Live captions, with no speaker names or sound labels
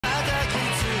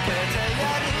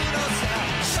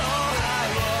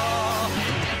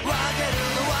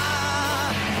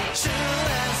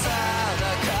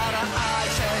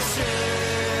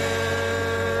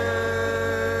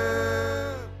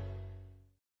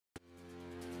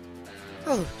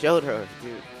Oh, Jotaro,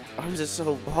 dude. Arms are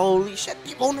so... Holy shit,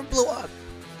 the owner blew up!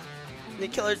 The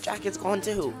killer jacket's gone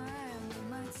too.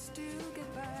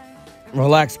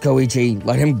 Relax, Koichi.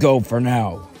 Let him go for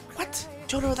now. What?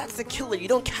 Jotaro, that's the killer. You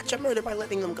don't catch a murder by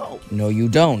letting them go. No, you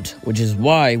don't. Which is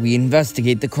why we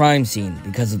investigate the crime scene.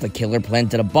 Because if the killer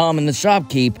planted a bomb in the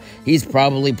shopkeep, he's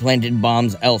probably planted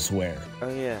bombs elsewhere. Oh,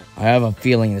 yeah. I have a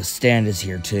feeling the stand is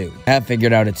here too. I have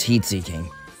figured out it's heat-seeking.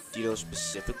 Do you know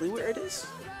specifically where it is?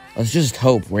 Let's just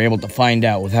hope we're able to find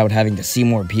out without having to see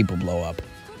more people blow up.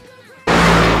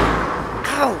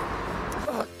 Ow!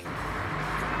 Fuck.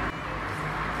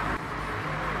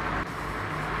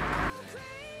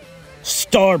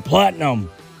 Star Platinum!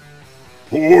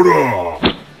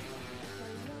 Order!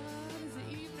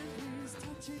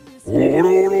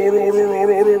 Order!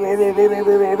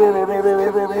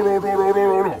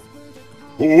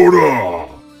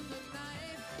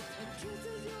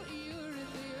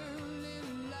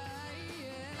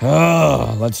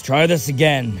 Let's try this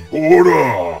again.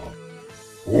 Order!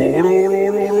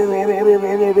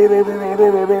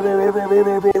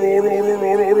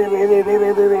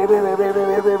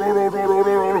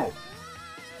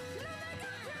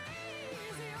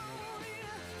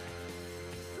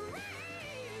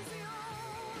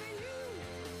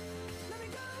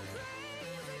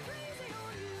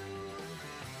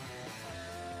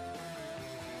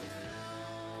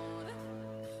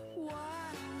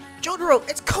 Jotaro,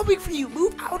 it's coming for you!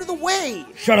 Move out of the way!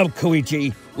 Shut up,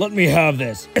 Koichi. Let me have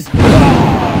this. Is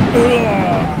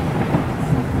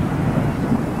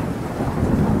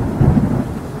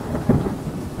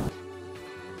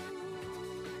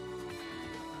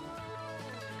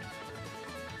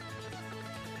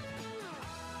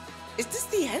this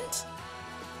the end?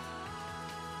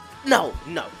 No.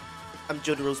 I'm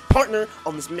Jotaro's partner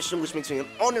on this mission, which makes me an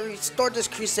honorary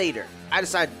Stardust Crusader. I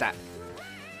decided that.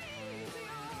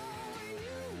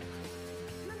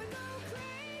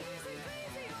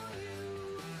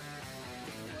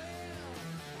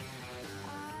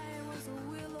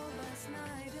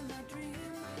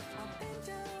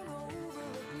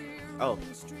 Oh,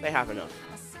 they have enough.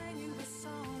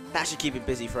 That should keep it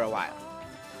busy for a while.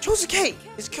 Josuke!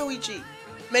 It's Koichi!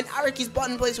 Man, Araki's bought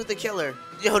in place with the killer.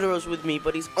 Jotaro's with me,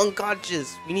 but he's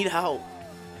unconscious. We need help.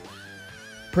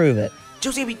 Prove it.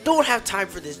 Josuke, we don't have time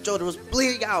for this. Jotaro's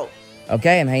bleeding out.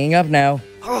 Okay, I'm hanging up now.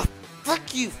 Oh,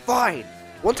 fuck you, fine.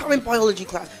 One time in biology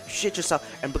class, you shit yourself,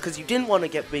 and because you didn't want to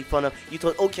get made fun of, you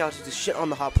told Okiashi to shit on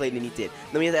the hot plate, and he did.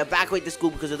 Then we had to evacuate the school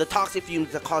because of the toxic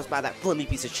fumes that caused by that flimmy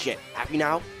piece of shit. Happy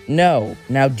now? No.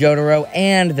 Now Jotaro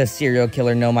and the serial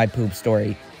killer know my poop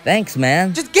story. Thanks,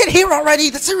 man. Just get here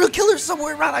already! The serial killer's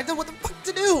somewhere around. I don't know what the fuck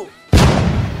to do!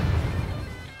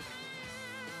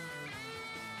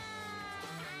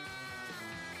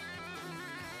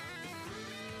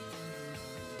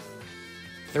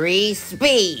 Three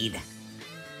speed!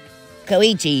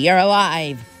 Koichi, you're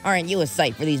alive! Aren't you a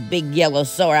sight for these big yellow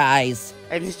sore eyes?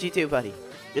 I missed you too, buddy.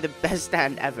 You're the best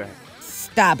stand ever.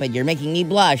 Stop it, you're making me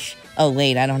blush. Oh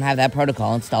wait, I don't have that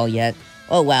protocol installed yet.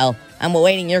 Oh well, I'm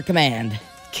awaiting your command.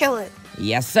 Kill it!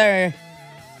 Yes, sir.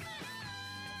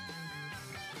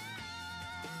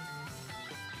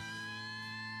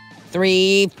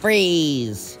 Three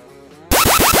freeze!